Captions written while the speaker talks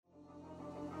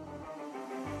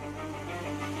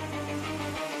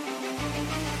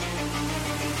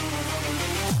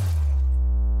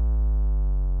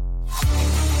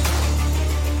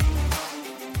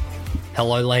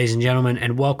Hello, ladies and gentlemen,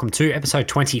 and welcome to episode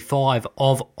 25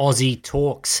 of Aussie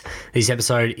Talks. This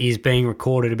episode is being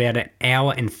recorded about an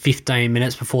hour and 15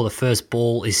 minutes before the first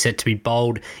ball is set to be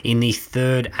bowled in the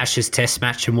third Ashes Test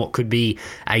match and what could be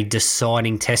a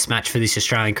deciding Test match for this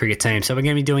Australian cricket team. So we're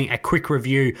going to be doing a quick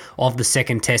review of the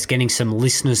second Test, getting some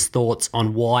listeners' thoughts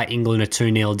on why England are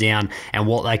 2-0 down and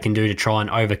what they can do to try and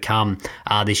overcome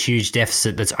this huge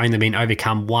deficit that's only been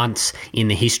overcome once in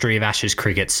the history of Ashes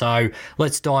cricket. So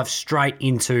let's dive straight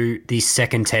into the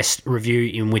second Test review,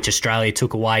 in which Australia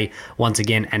took away, once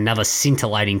again, another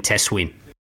scintillating Test win.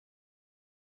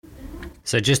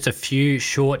 So just a few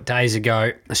short days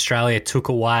ago, Australia took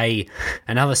away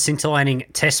another scintillating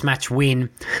Test match win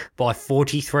by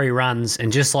 43 runs, and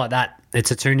just like that,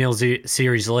 it's a 2-0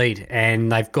 series lead,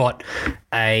 and they've got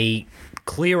a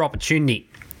clear opportunity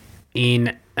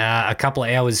in a couple of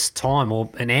hours' time, or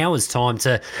an hour's time,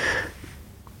 to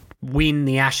win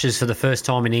the Ashes for the first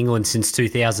time in England since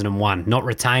 2001. Not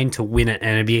retain, to win it,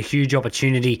 and it'd be a huge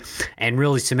opportunity and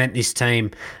really cement this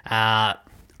team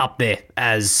up there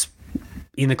as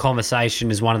in the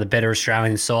conversation as one of the better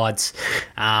Australian sides.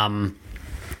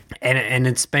 And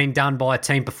it's been done by a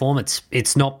team performance.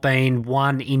 It's not been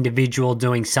one individual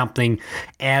doing something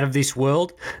out of this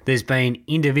world. There's been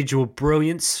individual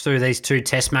brilliance through these two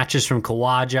Test matches from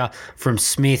Khawaja, from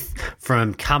Smith,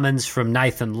 from Cummins, from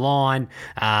Nathan Lyon,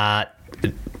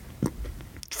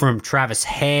 from Travis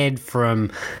Head,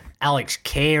 from Alex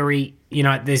Carey. You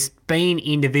know, there's been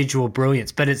individual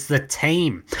brilliance, but it's the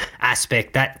team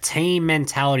aspect, that team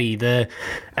mentality, the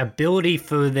ability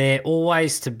for there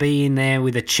always to be in there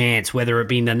with a chance, whether it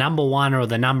be the number 1 or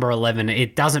the number 11.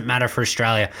 It doesn't matter for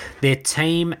Australia. Their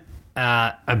team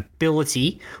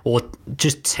ability, or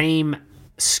just team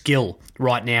skill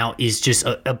right now, is just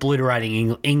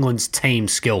obliterating England's team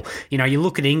skill. You know, you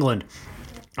look at England.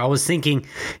 I was thinking,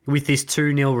 with this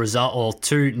 2-0 result, or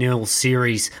 2-0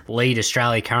 series lead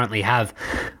Australia currently have,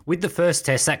 with the first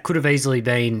Test, that could have easily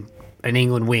been an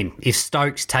England win if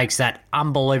Stokes takes that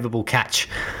unbelievable catch.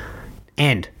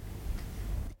 And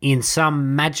in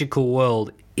some magical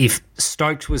world, if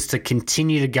Stokes was to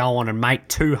continue to go on and make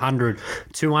 200,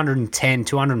 210,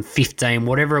 215,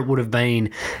 whatever it would have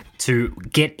been to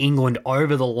get England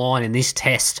over the line in this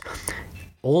Test,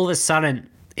 all of a sudden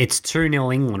it's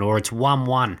 2-0 England, or it's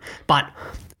 1-1. But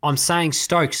I'm saying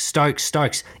Stokes.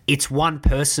 It's one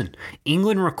person.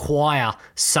 England require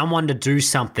someone to do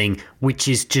something which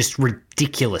is just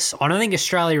ridiculous. I don't think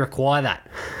Australia require that.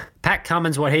 Pat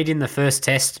Cummins, what he did in the first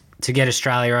Test to get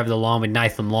Australia over the line with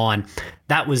Nathan Lyon,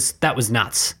 that was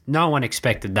nuts. No one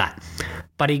expected that.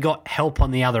 But he got help on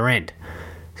the other end.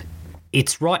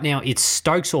 It's right now, it's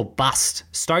Stokes or bust.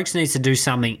 Stokes needs to do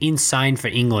something insane for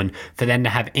England for them to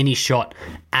have any shot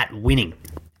at winning.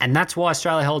 And that's why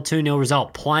Australia held a 2-0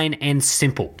 result, plain and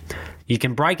simple. You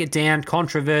can break it down,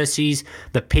 controversies,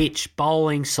 the pitch,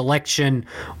 bowling, selection,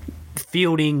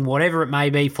 fielding, whatever it may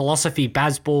be, philosophy,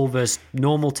 baseball versus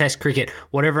normal Test cricket,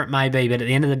 whatever it may be. But at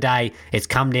the end of the day, it's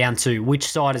come down to which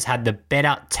side has had the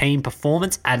better team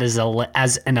performance as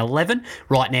an 11.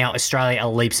 Right now, Australia are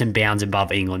leaps and bounds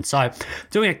above England. So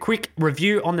doing a quick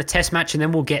review on the Test match, and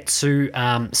then we'll get to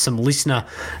some listener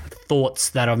thoughts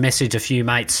that I've messaged a few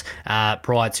mates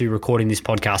prior to recording this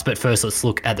podcast. But first, let's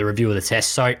look at the review of the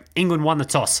Test. So England won the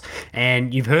toss,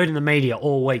 and you've heard in the media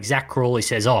all week, Zach Crawley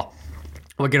says,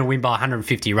 we're going to win by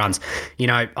 150 runs. You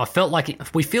know,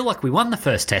 we feel like we won the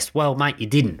first Test. Well, mate, you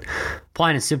didn't.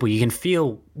 Plain and simple. You can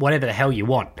feel whatever the hell you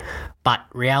want, but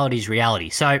reality is reality.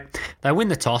 So they win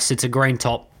the toss. It's a green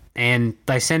top, and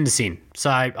they send us in.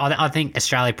 So I think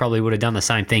Australia probably would have done the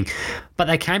same thing, but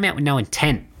they came out with no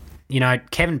intent. You know,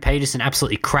 Kevin Peterson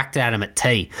absolutely cracked at him at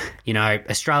tee. You know,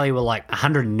 Australia were like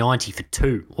 190 for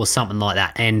 2 or something like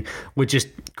that, and were just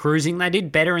cruising. They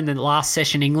did better in the last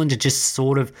session, England, to just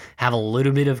sort of have a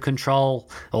little bit of control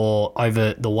or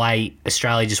over the way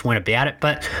Australia just went about it.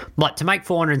 But like, to make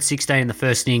 416 in the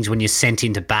first innings when you're sent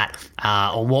into bat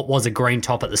on what was a green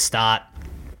top at the start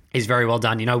is very well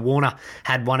done. You know, Warner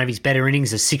had one of his better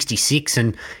innings of 66,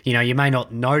 and, you know, you may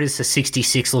not notice a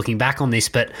 66 looking back on this,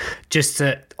 but just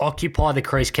to occupy the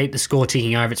crease, keep the score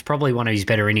ticking over, it's probably one of his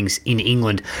better innings in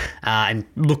England, and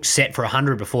looked set for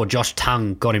 100 before Josh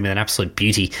Tongue got him with an absolute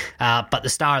beauty. But the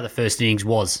star of the first innings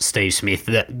was Steve Smith.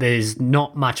 There's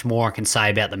not much more I can say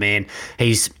about the man.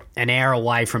 He's an hour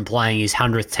away from playing his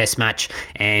 100th Test match,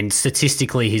 and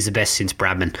statistically he's the best since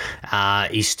Bradman.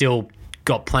 He's still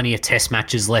got plenty of Test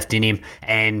matches left in him,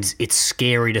 and it's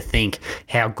scary to think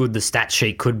how good the stat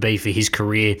sheet could be for his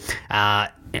career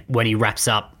when he wraps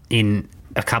up in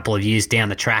a couple of years down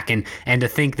the track, and to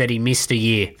think that he missed a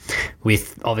year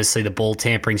with obviously the ball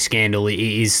tampering scandal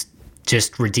is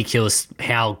just ridiculous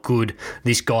how good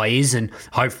this guy is, and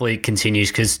hopefully it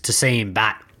continues, because to see him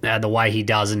bat the way he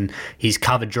does, and his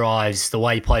cover drives, the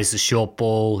way he plays the short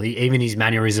ball, even his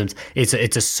mannerisms, it's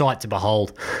a sight to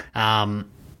behold. And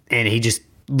he just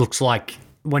looks like,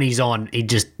 when he's on, he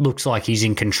just looks like he's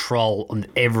in control on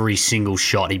every single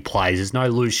shot he plays. There's no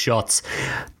loose shots,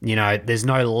 there's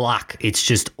no luck. It's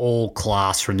just all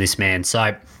class from this man.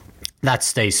 So that's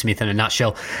Steve Smith in a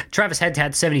nutshell. Travis Head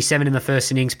had 77 in the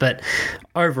first innings, but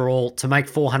overall, to make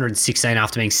 416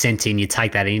 after being sent in, you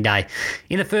take that any day.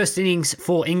 In the first innings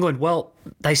for England, well,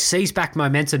 they seized back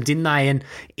momentum, didn't they? And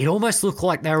it almost looked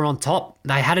like they were on top.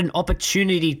 They had an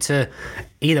opportunity to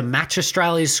either match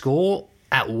Australia's score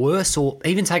at worst, or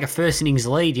even take a first innings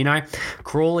lead.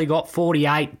 Crawley got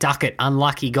 48, Duckett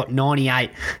unlucky, got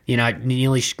 98,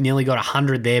 nearly got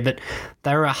 100 there, but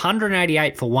they were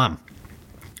 188 for one.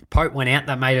 Pope went out,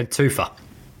 that made a twofer.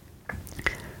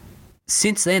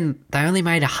 Since then, they only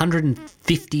made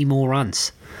 150 more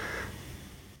runs.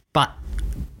 But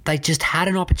they just had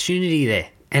an opportunity there,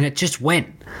 and it just went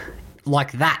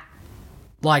like that.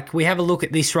 Like, we have a look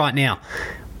at this right now.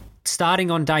 Starting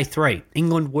on day 3,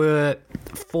 England were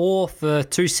 4 for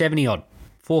 270 odd,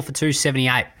 4 for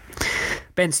 278.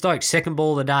 Ben Stokes, second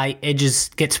ball of the day, edges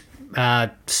gets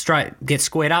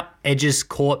squared up, edges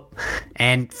caught,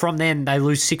 and from then they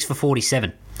lose 6 for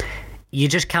 47. You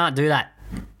just can't do that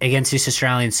against this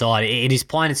Australian side. It is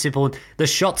plain and simple. The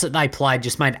shots that they played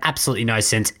just made absolutely no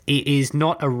sense. It is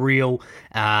not a real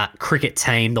cricket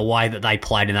team the way that they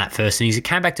played in that first innings. It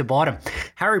came back to bite them.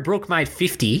 Harry Brook made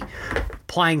 50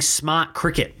 playing smart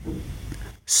cricket.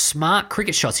 Smart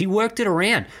cricket shots. He worked it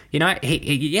around.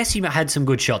 Yes, he had some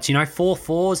good shots. 4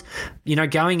 fours,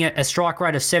 going at a strike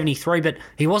rate of 73, but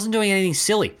he wasn't doing anything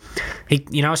silly.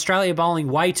 Australia bowling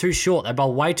way too short. They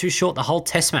bowled way too short the whole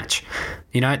test match.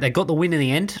 They got the win in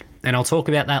the end, and I'll talk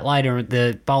about that later,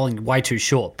 the bowling way too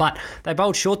short. But they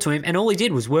bowled short to him, and all he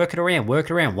did was work it around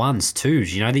ones,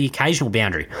 twos, the occasional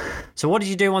boundary. So what did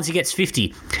you do once he gets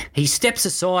 50? He steps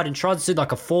aside and tries to do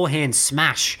like a forehand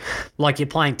smash, like you're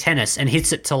playing tennis, and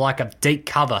hits it to like a deep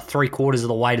cover 3/4 of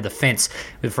the way to the fence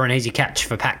for an easy catch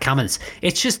for Pat Cummins.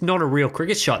 It's just not a real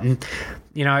cricket shot. And,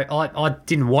 I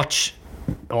didn't watch...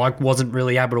 I wasn't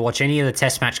really able to watch any of the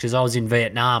test match because I was in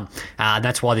Vietnam.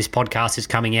 That's why this podcast is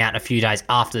coming out a few days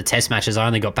after the test matches. I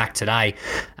only got back today.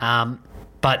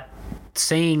 But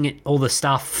seeing all the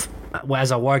stuff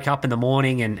as I woke up in the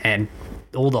morning and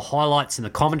all the highlights and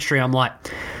the commentary, I'm like,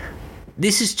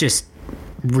 this is just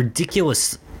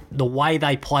ridiculous the way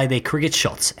they play their cricket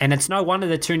shots. And it's no wonder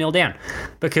they're 2-0 down,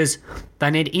 because they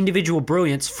need individual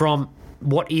brilliance from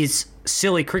what is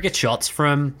silly cricket shots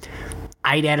from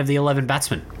 8 out of the 11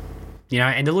 batsmen.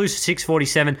 And to lose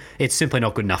 647, it's simply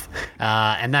not good enough.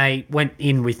 And they went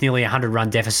in with nearly a 100-run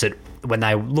deficit when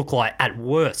they look like, at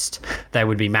worst, they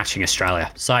would be matching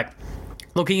Australia. So,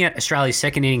 looking at Australia's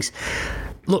second innings,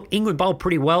 look, England bowled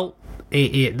pretty well.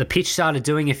 The pitch started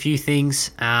doing a few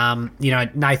things.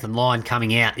 Nathan Lyon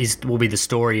coming out will be the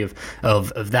story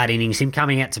of that innings. Him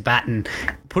coming out to bat and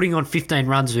putting on 15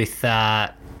 runs with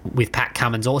Pat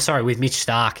Cummins, with Mitch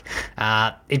Starc.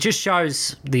 It just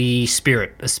shows the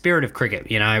spirit of cricket.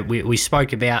 We're going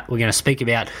to speak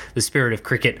about the spirit of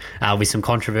cricket with some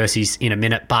controversies in a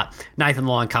minute, but Nathan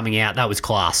Lyon coming out, that was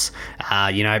class.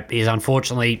 He's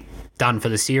unfortunately done for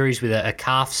the series with a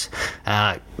calf's,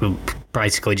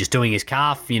 basically just doing his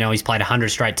calf. He's played 100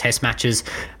 straight test matches,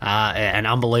 an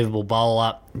unbelievable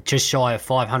bowler, just shy of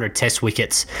 500 test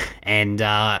wickets, and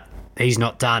he's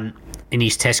not done in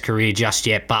his test career just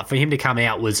yet. But for him to come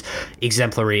out was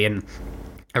exemplary and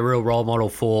a real role model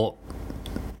for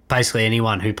basically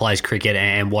anyone who plays cricket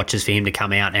and watches, for him to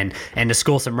come out and to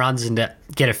score some runs and to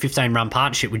get a 15-run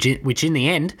partnership, which in the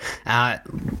end, a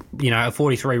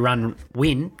 43-run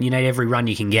win, you need every run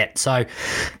you can get. So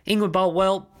England bowled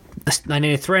well. They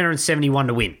needed 371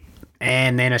 to win.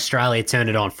 And then Australia turned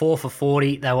it on. 4 for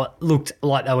 40. They looked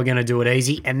like they were going to do it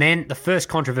easy. And then the first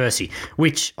controversy,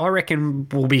 which I reckon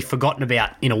will be forgotten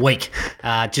about in a week,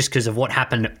 just because of what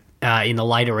happened in the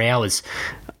later hours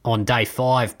on day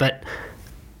 5. But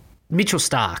Mitchell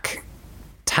Starc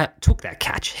took that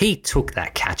catch. He took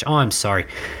that catch. I'm sorry.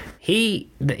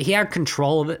 He had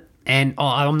control of it. And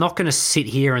I'm not going to sit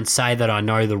here and say that I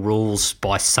know the rules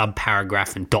by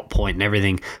sub-paragraph and dot point and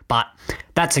everything, but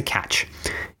that's a catch.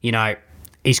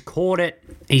 He's caught it.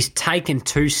 He's taken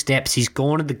 2 steps. He's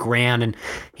gone to the ground, and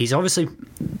he's obviously...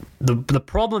 The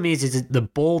problem is that the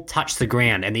ball touched the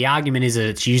ground, and the argument is that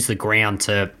it's used the ground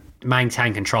to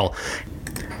maintain control.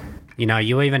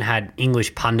 You even had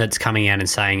English pundits coming out and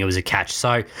saying it was a catch.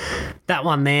 So that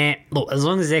one there, look, as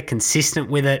long as they're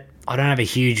consistent with it, I don't have a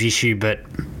huge issue, but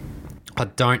I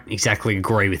don't exactly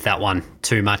agree with that one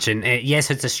too much. And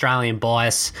yes, it's Australian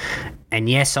bias. And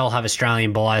yes, I'll have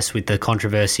Australian bias with the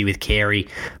controversy with Carey.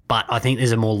 But I think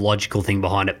there's a more logical thing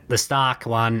behind it. The Stark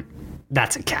one,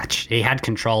 that's a catch. He had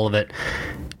control of it.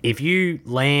 If you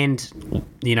land,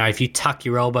 if you tuck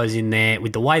your elbows in there,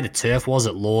 with the way the turf was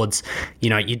at Lords,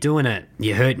 you're doing it,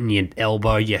 you're hurting your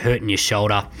elbow, you're hurting your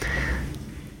shoulder.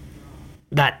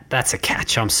 That's a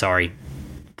catch, I'm sorry.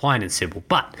 Plain and simple.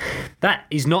 But that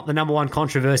is not the number one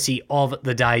controversy of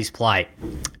the day's play.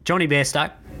 Johnny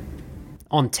Bairstow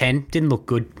on 10, didn't look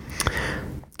good.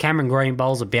 Cameron Green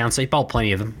bowls a bouncer. He bowled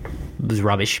plenty of them. It was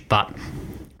rubbish, but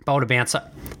bowled a bouncer.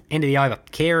 End of the over.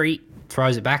 Carey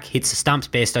throws it back, hits the stumps,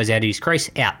 Bairstow's out of his crease,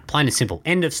 out. Plain and simple.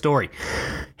 End of story.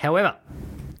 However,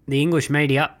 the English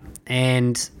media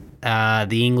and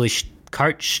the English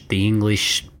coach, the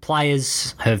English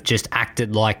players have just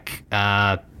acted like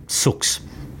sooks.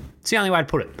 It's the only way to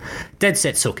put it. Dead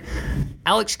set sook.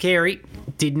 Alex Carey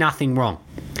did nothing wrong.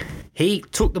 He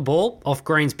took the ball off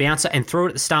Green's bouncer and threw it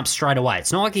at the stumps straight away.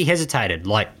 It's not like he hesitated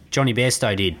like Johnny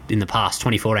Bairstow did in the past,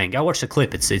 2014. Go watch the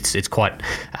clip. It's quite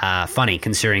funny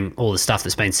considering all the stuff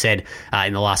that's been said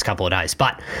in the last couple of days.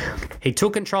 But he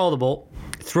took control of the ball,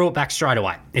 threw it back straight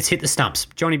away. It's hit the stumps.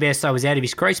 Johnny Bairstow was out of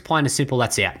his crease, plain and simple,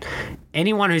 that's out.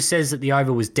 Anyone who says that the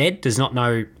over was dead does not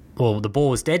know, or the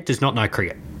ball was dead, does not know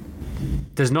cricket.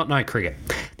 Does not know cricket.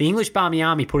 The English Barmy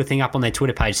Army put a thing up on their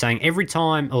Twitter page saying every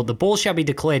time, or the ball shall be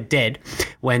declared dead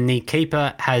when the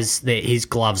keeper has his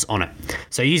gloves on it.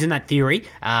 So using that theory,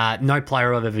 no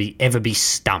player will ever be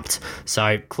stumped.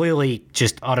 So clearly,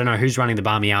 just I don't know who's running the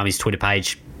Barmy Army's Twitter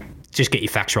page. Just get your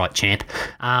facts right, champ.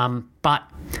 But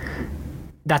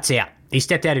that's out. He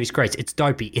stepped out of his crease. It's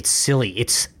dopey. It's silly.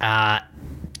 It's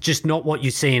just not what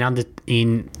you see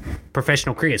in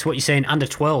professional cricket. It's what you see in under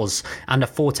 12s, under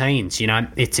 14s.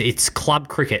 It's club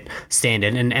cricket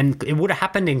standard, and it would have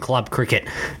happened in club cricket.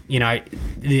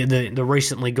 The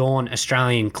recently gone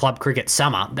Australian club cricket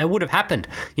summer, that would have happened.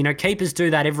 Keepers do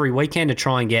that every weekend to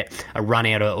try and get a run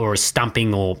out or a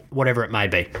stumping or whatever it may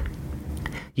be.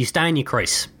 You stay in your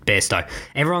crease, Bairstow.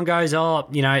 Everyone goes,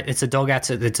 it's a dog act.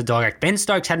 It's a dog act. Ben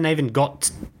Stokes hadn't even got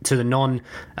to the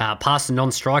past the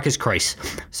non-strikers crease.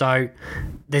 So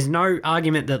there's no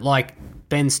argument that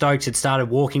Ben Stokes had started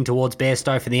walking towards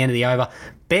Bairstow for the end of the over.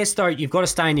 Bairstow, you've got to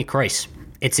stay in your crease.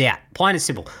 It's out. Plain and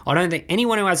simple. I don't think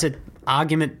anyone who has an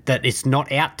argument that it's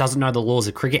not out doesn't know the laws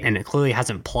of cricket, and it clearly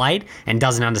hasn't played and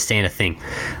doesn't understand a thing.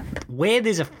 Where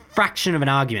there's a fraction of an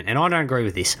argument, and I don't agree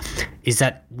with this, is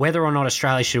that whether or not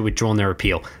Australia should have withdrawn their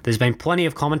appeal. There's been plenty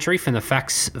of commentary from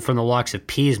the likes of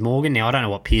Piers Morgan. Now, I don't know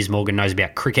what Piers Morgan knows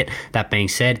about cricket, that being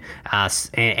said,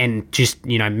 and just,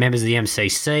 members of the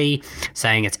MCC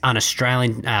saying it's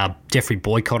un-Australian. Jeffrey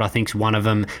Boycott, I think, is one of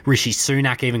them. Rishi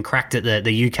Sunak even cracked at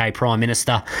the UK Prime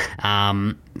Minister.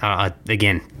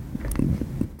 Again,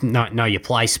 know your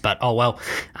place, but oh well.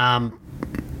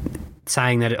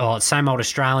 Saying that, same old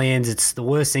Australians, it's the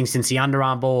worst thing since the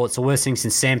underarm ball, it's the worst thing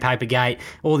since Sandpaper Gate,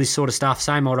 all this sort of stuff,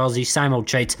 same old Aussies, same old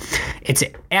cheats. It's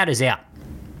out is out.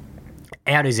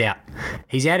 Out is out.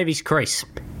 He's out of his crease.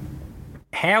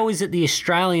 How is it the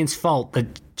Australians' fault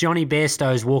that Johnny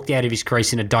Bairstow has walked out of his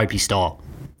crease in a dopey style?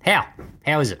 How?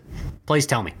 How is it? Please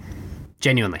tell me.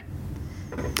 Genuinely.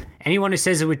 Anyone who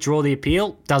says to withdraw the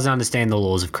appeal doesn't understand the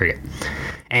laws of cricket.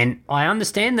 And I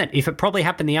understand that if it probably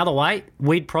happened the other way,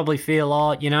 we'd probably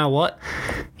feel, you know what,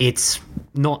 it's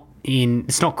not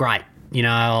great.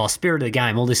 Spirit of the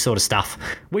game, all this sort of stuff.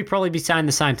 We'd probably be saying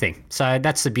the same thing. So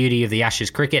that's the beauty of the Ashes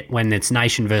cricket when it's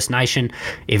nation versus nation.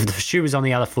 If the shoe was on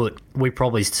the other foot, we'd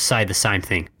probably say the same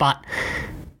thing. But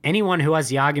anyone who has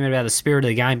the argument about the spirit of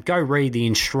the game, go read the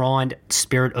enshrined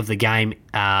spirit of the game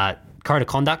code of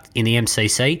conduct in the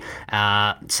MCC,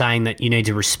 saying that you need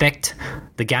to respect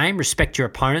the game, respect your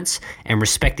opponents, and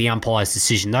respect the umpire's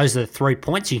decision. Those are the 3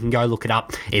 points. You can go look it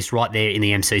up. It's right there in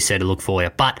the MCC to look for you.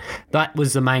 But that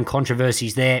was the main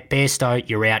controversies there. Bairstow,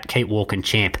 you're out. Keep walking,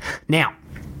 champ. Now,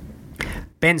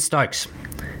 Ben Stokes.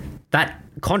 That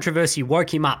controversy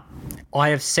woke him up. I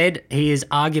have said he is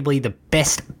arguably the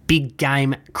best big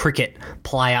game cricket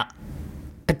player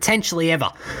potentially ever.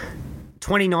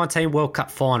 2019 World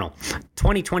Cup final,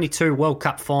 2022 World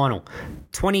Cup final,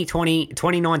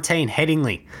 2019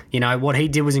 Headingley. What he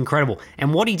did was incredible.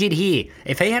 And what he did here,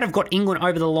 if he had have got England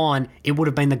over the line, it would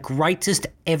have been the greatest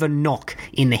ever knock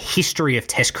in the history of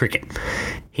Test cricket.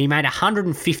 He made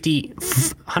 150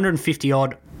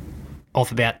 odd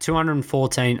off about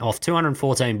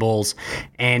 214 balls,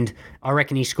 and I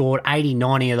reckon he scored 80,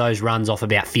 90 of those runs off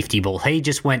about 50 balls. He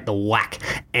just went the whack,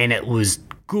 and it was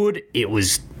good. It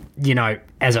was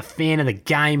as a fan of the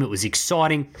game, it was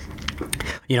exciting.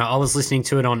 I was listening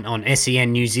to it on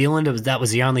SEN New Zealand. That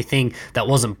was the only thing that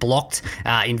wasn't blocked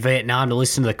in Vietnam to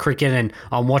listen to the cricket, and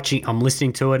I'm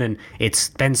listening to it, and it's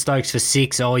Ben Stokes for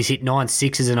 6. Oh, he's hit 9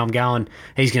 sixes, and I'm going,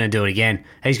 he's going to do it again.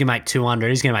 He's going to make 200.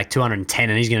 He's going to make 210,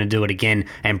 and he's going to do it again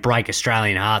and break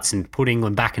Australian hearts and put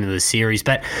England back into the series.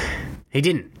 But he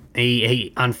didn't.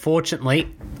 He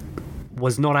unfortunately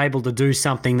was not able to do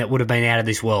something that would have been out of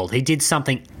this world. He did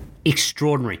something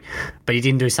extraordinary, but he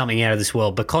didn't do something out of this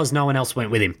world because no one else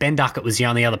went with him. Ben Duckett was the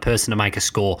only other person to make a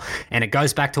score, and it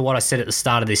goes back to what I said at the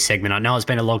start of this segment. I know it's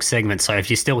been a long segment, so if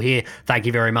you're still here, thank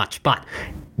you very much. But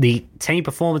the team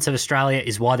performance of Australia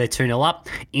is why they're 2-0 up.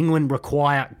 England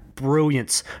require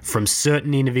brilliance from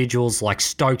certain individuals like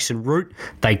Stokes and Root.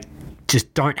 They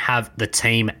just don't have the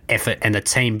team effort and the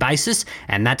team basis,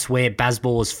 and that's where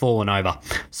Bazball has fallen over.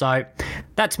 So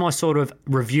that's my sort of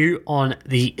review on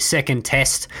the second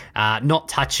test, not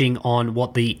touching on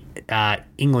what the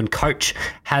England coach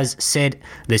has said.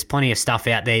 There's plenty of stuff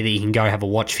out there that you can go have a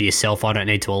watch for yourself. I don't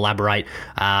need to elaborate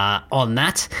on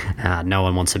that. No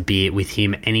one wants a beer with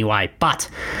him anyway. But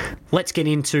let's get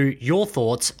into your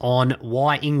thoughts on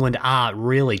why England are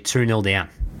really 2-0 down.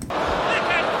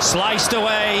 Sliced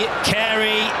away, Carey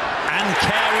and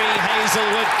Carey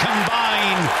Hazelwood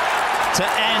combine to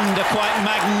end a quite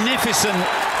magnificent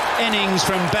innings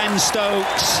from Ben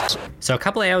Stokes. So a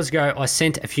couple of hours ago, I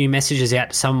sent a few messages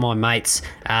out to some of my mates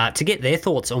to get their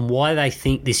thoughts on why they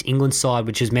think this England side,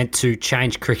 which is meant to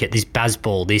change cricket, this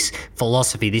Bazball, this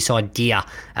philosophy, this idea,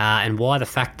 and why the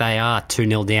fact they are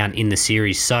 2-0 down in the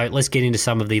series. So let's get into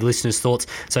some of the listeners' thoughts.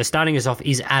 So starting us off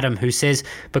is Adam, who says,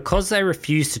 because they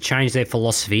refuse to change their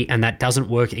philosophy and that doesn't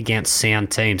work against sound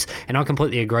teams. And I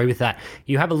completely agree with that.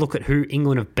 You have a look at who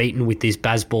England have beaten with this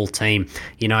Bazball team.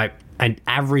 An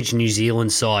average New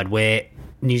Zealand side where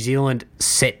New Zealand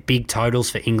set big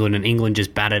totals for England and England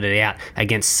just battered it out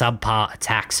against subpar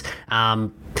attacks.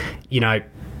 South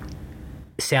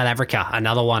Africa,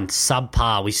 another one,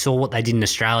 subpar. We saw what they did in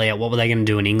Australia. What were they going to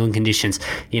do in England conditions?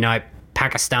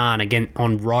 Pakistan, again,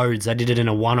 on roads. They did it in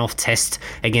a one-off test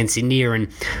against India, and,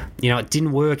 it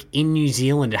didn't work in New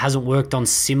Zealand. It hasn't worked on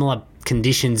similar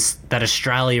conditions that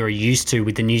Australia are used to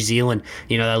with the New Zealand.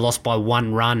 They lost by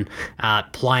 1 run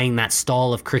playing that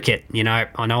style of cricket.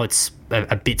 I know it's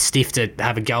a bit stiff to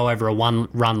have a go over a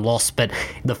 1-run loss, but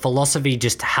the philosophy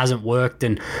just hasn't worked.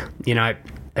 And,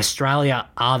 Australia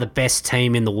are the best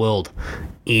team in the world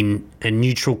in a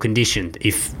neutral condition.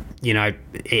 If,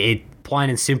 it plain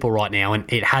and simple right now, and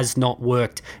it has not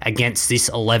worked against this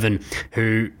 11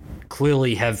 who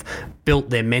clearly have built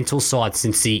their mental side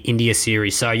since the India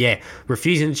series. So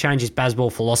refusing to change his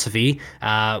Bazball philosophy,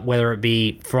 whether it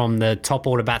be from the top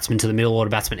order batsman to the middle order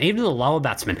batsman, even to the lower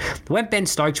batsman. When Ben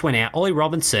Stokes went out, Ollie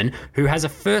Robinson, who has a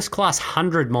first class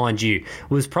 100, mind you,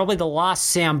 was probably the last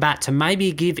sound bat to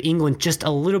maybe give England just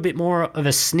a little bit more of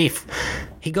a sniff.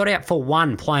 He got out for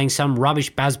 1 playing some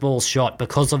rubbish Bazball shot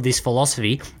because of this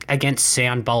philosophy against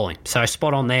sound bowling. So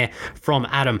spot on there from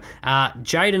Adam.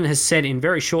 Jaden has said in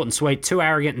very short and sweet, too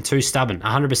arrogant and too stubborn.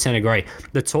 100% agree.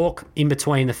 The talk in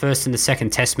between the first and the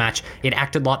second test match, it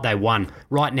acted like they won.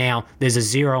 Right now, there's a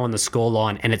 0 on the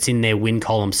scoreline and it's in their win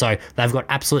column. So they've got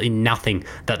absolutely nothing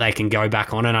that they can go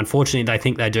back on. And unfortunately, they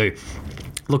think they do.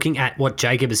 Looking at what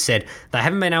Jacob has said, they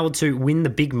haven't been able to win the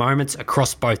big moments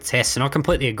across both tests, and I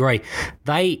completely agree.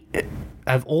 They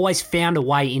have always found a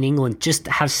way in England just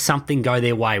to have something go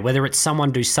their way, whether it's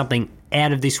someone do something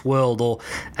out of this world or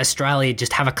Australia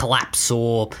just have a collapse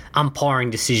or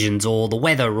umpiring decisions or the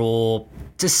weather or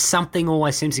just something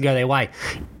always seems to go their way.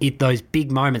 Those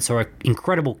big moments are an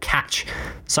incredible catch.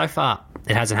 So far,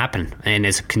 it hasn't happened, and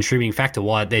there's a contributing factor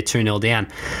why they're 2-0 down.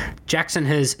 Jackson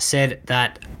has said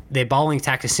that their bowling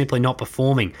attack is simply not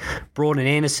performing. Broad and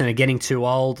Anderson are getting too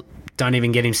old. Don't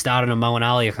even get him started on Moeen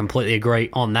Ali. I completely agree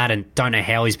on that, and don't know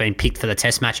how he's been picked for the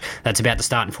test match that's about to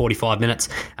start in 45 minutes.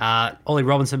 Ollie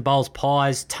Robinson bowls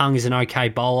pies. Tongue is an okay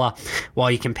bowler.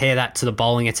 While you compare that to the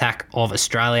bowling attack of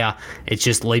Australia, it's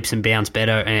just leaps and bounds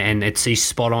better, and he's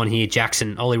spot on here,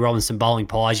 Jackson. Ollie Robinson bowling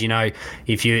pies.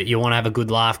 If you want to have a good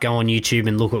laugh, go on YouTube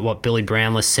and look at what Billy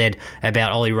Brownless said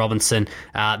about Ollie Robinson.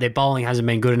 Their bowling hasn't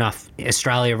been good enough.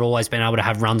 Australia have always been able to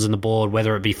have runs on the board,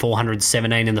 whether it be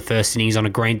 417 in the first innings on a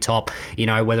green top,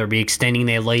 whether it be extending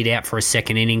their lead out for a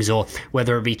second innings or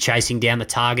whether it be chasing down the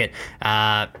target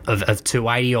of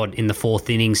 280 odd in the fourth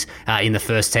innings in the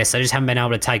first test. They just haven't been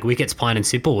able to take wickets, plain and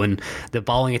simple. And the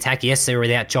bowling attack, yes, they're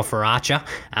without Jofra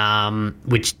Archer,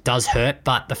 which does hurt,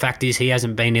 but the fact is he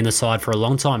hasn't been in the side for a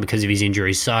long time because of his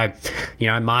injuries. So,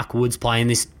 Mark Wood's playing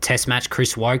this test match,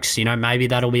 Chris Wokes, maybe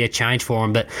that'll be a change for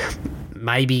him, but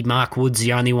maybe Mark Wood's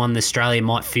the only one that Australia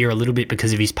might fear a little bit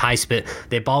because of his pace, but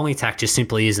their bowling attack just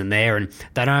simply isn't there, and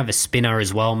they don't have a spinner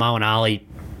as well. Moeen Ali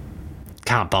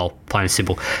can't bowl, plain and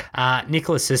simple.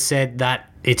 Nicholas has said that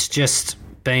it's just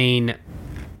been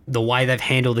the way they've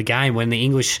handled the game. When the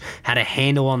English had a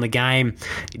handle on the game,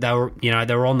 they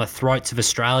were on the throats of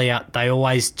Australia. They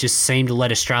always just seemed to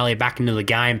let Australia back into the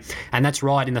game, and that's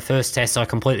right. In the first test, I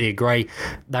completely agree.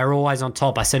 They were always on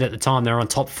top. I said at the time they were on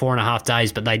top for 4.5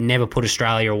 days, but they never put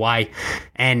Australia away.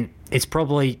 And it's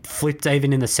probably flipped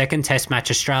even in the second test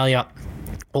match. Australia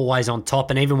always on top,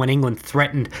 and even when England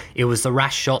threatened, it was the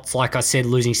rash shots, like I said,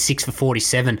 losing 6 for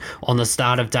 47 on the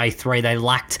start of day 3. They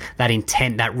lacked that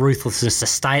intent, that ruthlessness to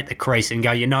stay at the crease and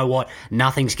go, you know what,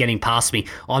 nothing's getting past me.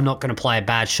 I'm not going to play a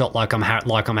bad shot like I'm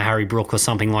a Harry Brook or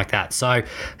something like that. So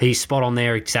he's spot on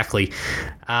there, exactly.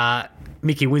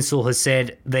 Mickey Winslow has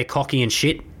said they're cocky and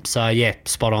shit. So yeah,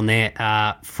 spot on there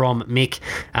from Mick.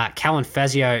 Callan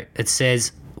Fazio, it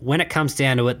says, when it comes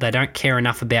down to it, they don't care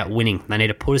enough about winning. They need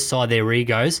to put aside their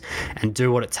egos and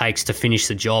do what it takes to finish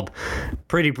the job.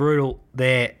 Pretty brutal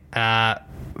there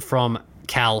from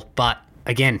Cal, but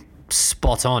again,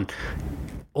 spot on.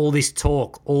 All this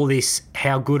talk, all this,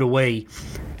 how good are we?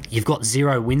 You've got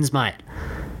 0 wins, mate.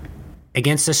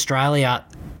 Against Australia,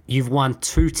 you've won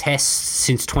 2 tests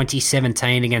since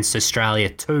 2017 against Australia.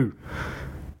 2.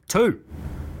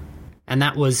 And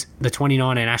that was the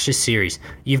 2019 Ashes series.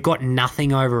 You've got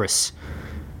nothing over us.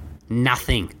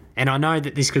 Nothing. And I know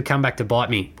that this could come back to bite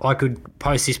me. I could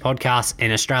post this podcast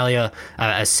and Australia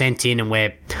are sent in and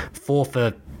we're 4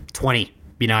 for 20,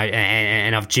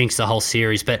 and I've jinxed the whole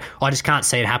series. But I just can't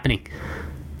see it happening.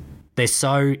 They're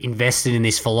so invested in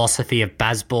this philosophy of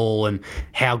Bazball and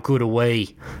how good are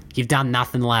we. You've done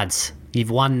nothing, lads.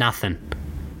 You've won nothing.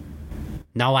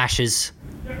 No Ashes.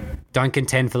 Don't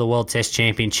contend for the World Test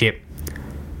Championship.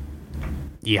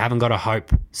 You haven't got a hope.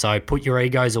 So put your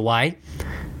egos away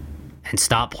and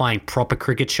start playing proper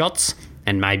cricket shots,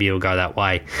 and maybe it'll go that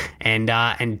way. And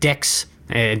Dex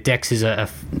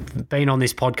has been on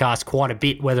this podcast quite a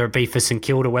bit, whether it be for St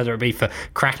Kilda, whether it be for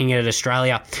cracking it at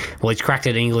Australia. Well, he's cracked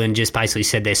it at England and just basically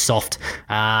said they're soft,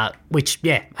 which,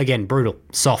 yeah, again, brutal,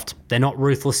 soft. They're not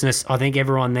ruthlessness. I think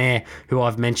everyone there who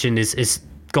I've mentioned is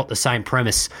got the same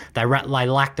premise. They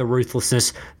lack the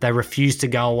ruthlessness. They refuse to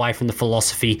go away from the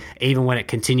philosophy, even when it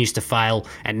continues to fail,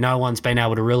 and no one's been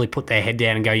able to really put their head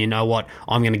down and go, you know what,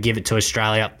 I'm going to give it to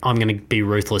Australia. I'm going to be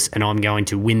ruthless, and I'm going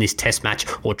to win this test match,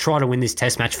 or try to win this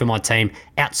test match for my team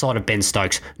outside of Ben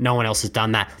Stokes. No one else has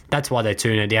done that. That's why they're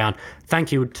tuning it down.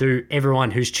 Thank you to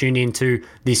everyone who's tuned into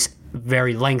this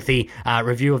very lengthy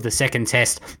review of the second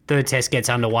test. Third test gets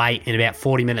underway in about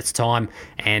 40 minutes time,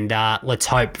 and let's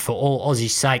hope for all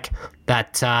Aussies' sake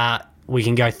that we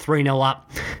can go 3-0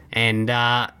 up, and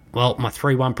well, my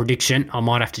 3-1 prediction, I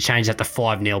might have to change that to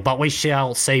 5-0, but we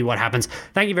shall see what happens.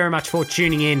 Thank you very much for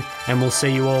tuning in, and we'll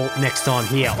see you all next time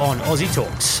here on Aussie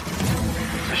Talks.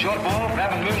 It's a short ball,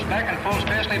 grab and loose back and full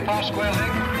space, leave past square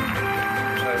leg.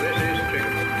 So this is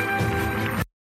cricket.